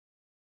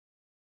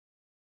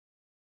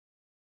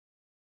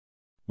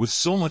With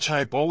so much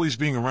hype always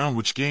being around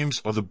which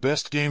games are the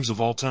best games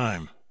of all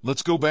time,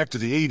 let's go back to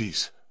the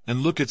 80s and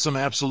look at some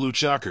absolute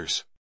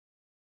shockers.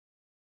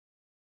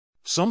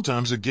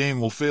 Sometimes a game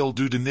will fail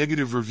due to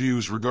negative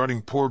reviews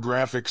regarding poor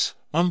graphics,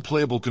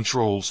 unplayable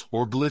controls,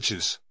 or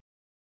glitches.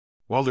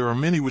 While there are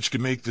many which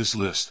could make this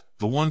list,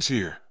 the ones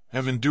here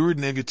have endured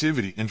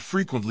negativity and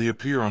frequently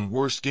appear on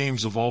worst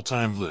games of all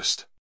time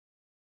list.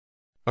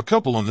 A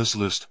couple on this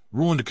list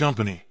ruined a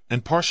company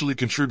and partially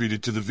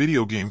contributed to the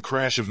video game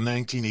crash of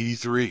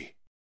 1983.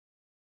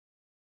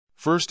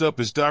 First up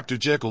is Dr.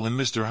 Jekyll and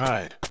Mr.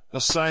 Hyde, a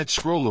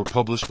side-scroller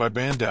published by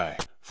Bandai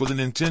for the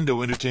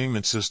Nintendo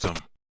Entertainment System.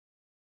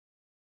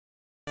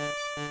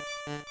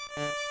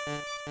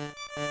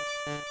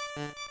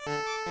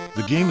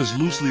 The game is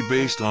loosely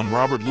based on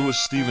Robert Louis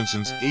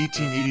Stevenson's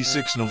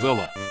 1886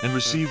 novella and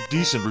received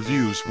decent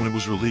reviews when it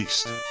was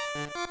released.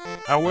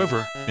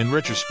 However, in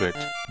retrospect,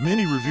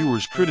 many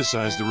reviewers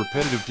criticized the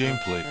repetitive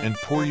gameplay and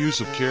poor use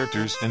of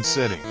characters and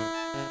setting.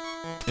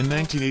 In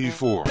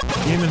 1984,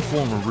 Game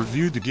Informer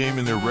reviewed the game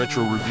in their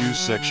retro reviews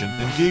section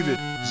and gave it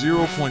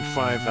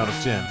 0.5 out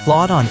of 10.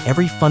 Flawed on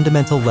every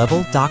fundamental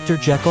level, Dr.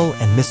 Jekyll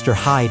and Mr.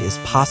 Hyde is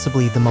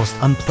possibly the most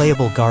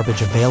unplayable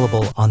garbage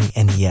available on the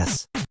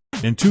NES.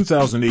 In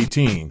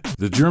 2018,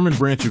 the German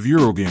branch of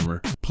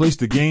Eurogamer placed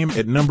the game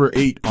at number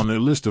 8 on their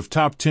list of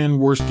top 10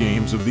 worst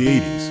games of the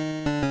 80s.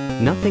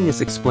 Nothing is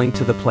explained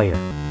to the player.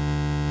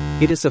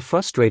 It is a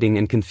frustrating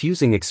and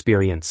confusing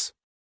experience.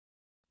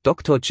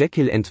 Dr.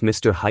 Jekyll and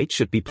Mr. Hyde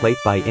should be played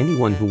by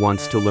anyone who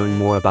wants to learn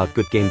more about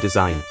good game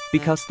design,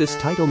 because this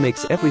title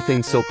makes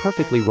everything so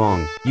perfectly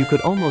wrong, you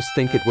could almost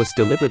think it was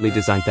deliberately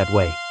designed that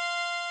way.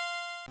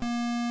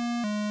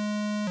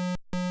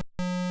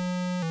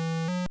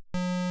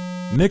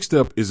 Next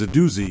up is a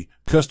doozy,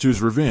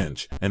 Custer's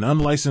Revenge, an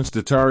unlicensed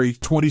Atari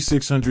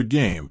 2600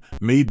 game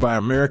made by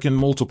American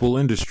Multiple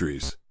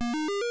Industries.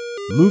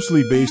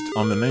 Loosely based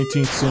on the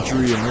 19th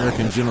century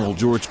American General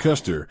George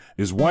Custer,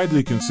 is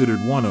widely considered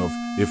one of,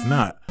 if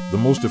not, the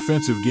most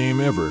offensive game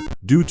ever,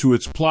 due to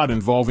its plot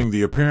involving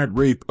the apparent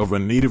rape of a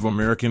Native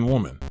American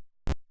woman.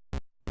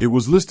 It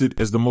was listed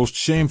as the most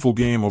shameful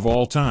game of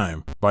all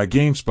time by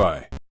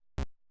GameSpy.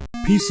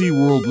 PC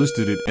World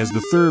listed it as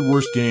the third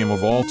worst game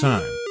of all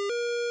time.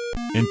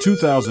 In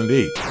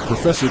 2008,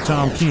 Professor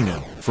Tom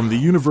Keenan, from the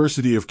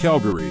University of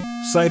Calgary,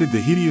 cited the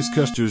hideous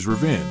Custer's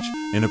Revenge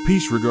in a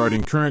piece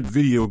regarding current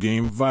video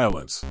game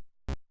violence.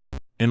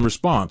 In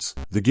response,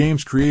 the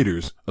game's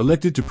creators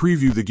elected to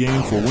preview the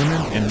game for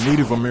women and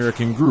Native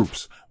American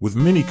groups, with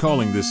many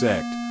calling this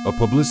act a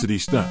publicity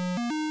stunt.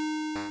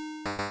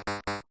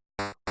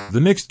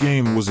 The next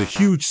game was a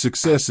huge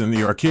success in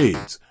the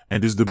arcades,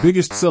 and is the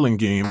biggest selling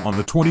game on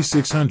the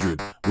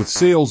 2600, with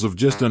sales of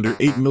just under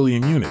 8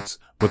 million units,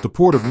 but the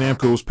port of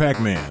Namco's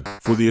Pac-Man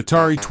for the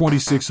Atari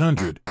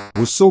 2600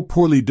 was so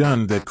poorly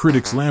done that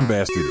critics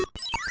lambasted it.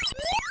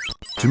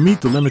 To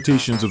meet the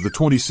limitations of the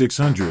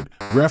 2600,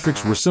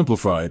 graphics were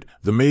simplified,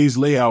 the maze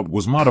layout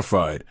was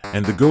modified,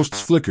 and the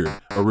ghosts flickered,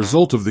 a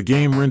result of the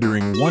game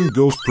rendering one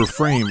ghost per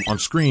frame on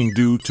screen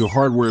due to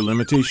hardware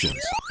limitations.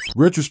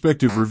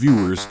 Retrospective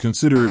reviewers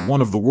consider it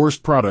one of the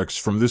worst products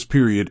from this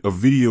period of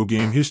video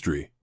game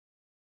history.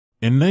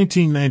 In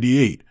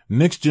 1998,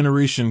 Next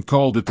Generation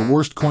called it the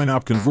worst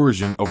coin-op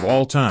conversion of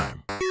all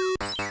time.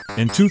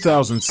 In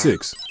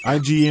 2006,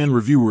 IGN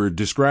reviewer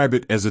described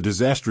it as a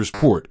disastrous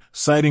port,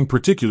 citing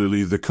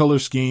particularly the color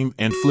scheme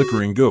and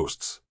flickering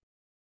ghosts.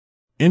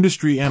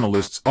 Industry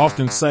analysts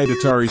often cite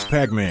Atari's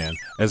Pac-Man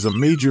as a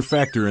major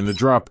factor in the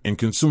drop in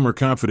consumer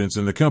confidence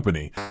in the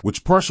company,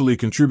 which partially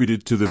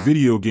contributed to the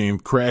video game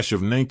crash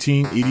of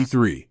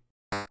 1983.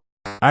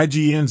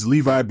 IGN's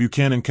Levi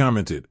Buchanan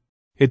commented,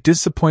 "It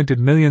disappointed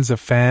millions of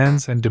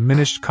fans and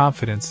diminished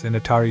confidence in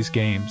Atari's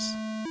games."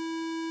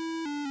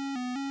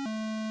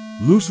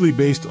 Loosely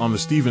based on the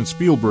Steven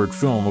Spielberg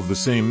film of the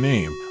same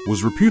name,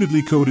 was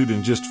reputedly coded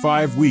in just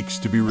 5 weeks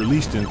to be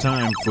released in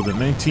time for the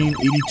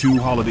 1982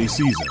 holiday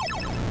season.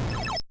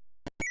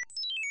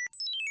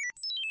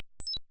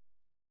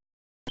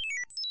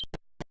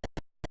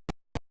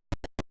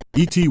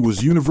 E.T.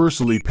 was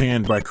universally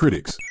panned by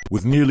critics,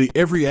 with nearly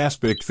every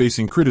aspect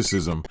facing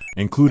criticism,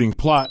 including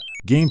plot,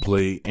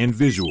 gameplay, and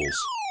visuals.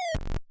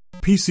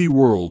 PC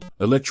World,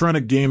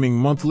 Electronic Gaming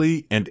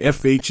Monthly, and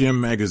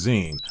FHM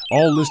Magazine,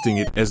 all listing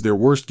it as their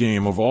worst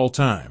game of all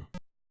time.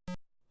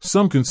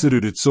 Some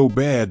considered it so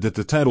bad that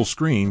the title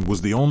screen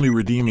was the only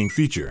redeeming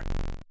feature.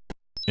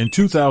 In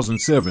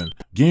 2007,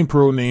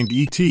 GamePro named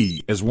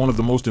E.T. as one of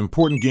the most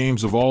important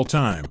games of all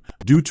time,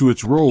 due to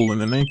its role in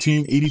the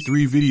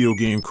 1983 video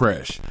game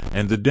crash,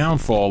 and the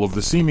downfall of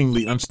the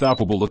seemingly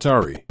unstoppable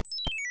Atari.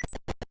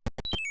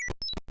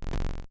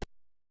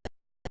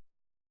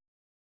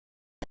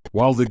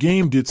 While the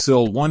game did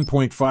sell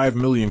 1.5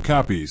 million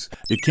copies,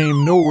 it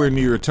came nowhere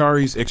near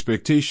Atari's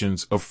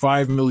expectations of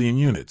 5 million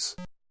units.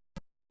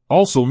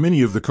 Also,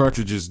 many of the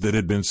cartridges that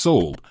had been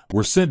sold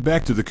were sent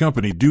back to the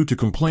company due to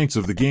complaints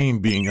of the game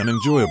being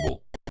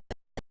unenjoyable.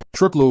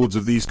 Truckloads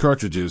of these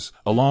cartridges,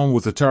 along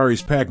with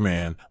Atari's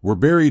Pac-Man, were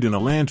buried in a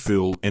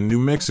landfill in New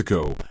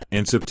Mexico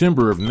in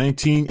September of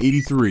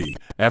 1983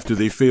 after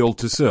they failed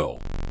to sell.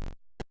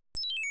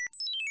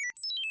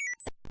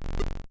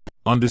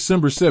 On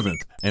December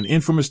 7th, an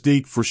infamous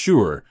date for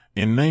sure,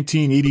 in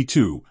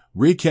 1982,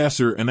 Ray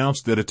Kasser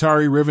announced that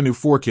Atari revenue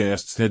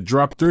forecasts had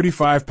dropped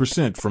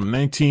 35% from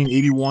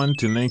 1981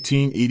 to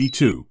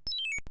 1982.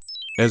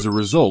 As a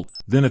result,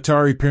 then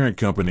Atari parent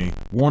company,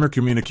 Warner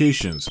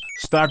Communications,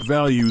 stock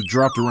value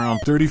dropped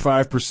around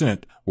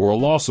 35%, or a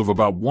loss of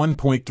about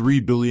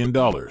 $1.3 billion.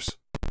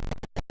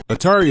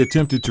 Atari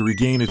attempted to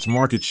regain its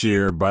market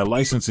share by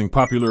licensing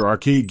popular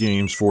arcade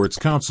games for its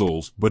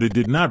consoles, but it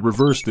did not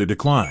reverse their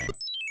decline.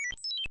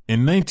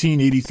 In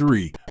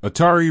 1983,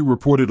 Atari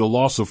reported a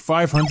loss of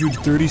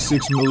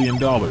 $536 million,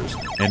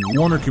 and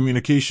Warner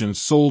Communications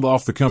sold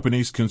off the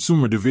company's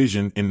consumer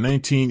division in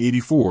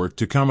 1984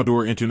 to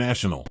Commodore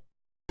International.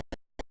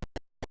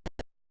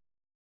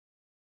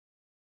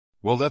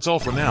 Well, that's all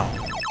for now.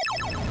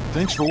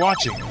 Thanks for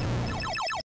watching.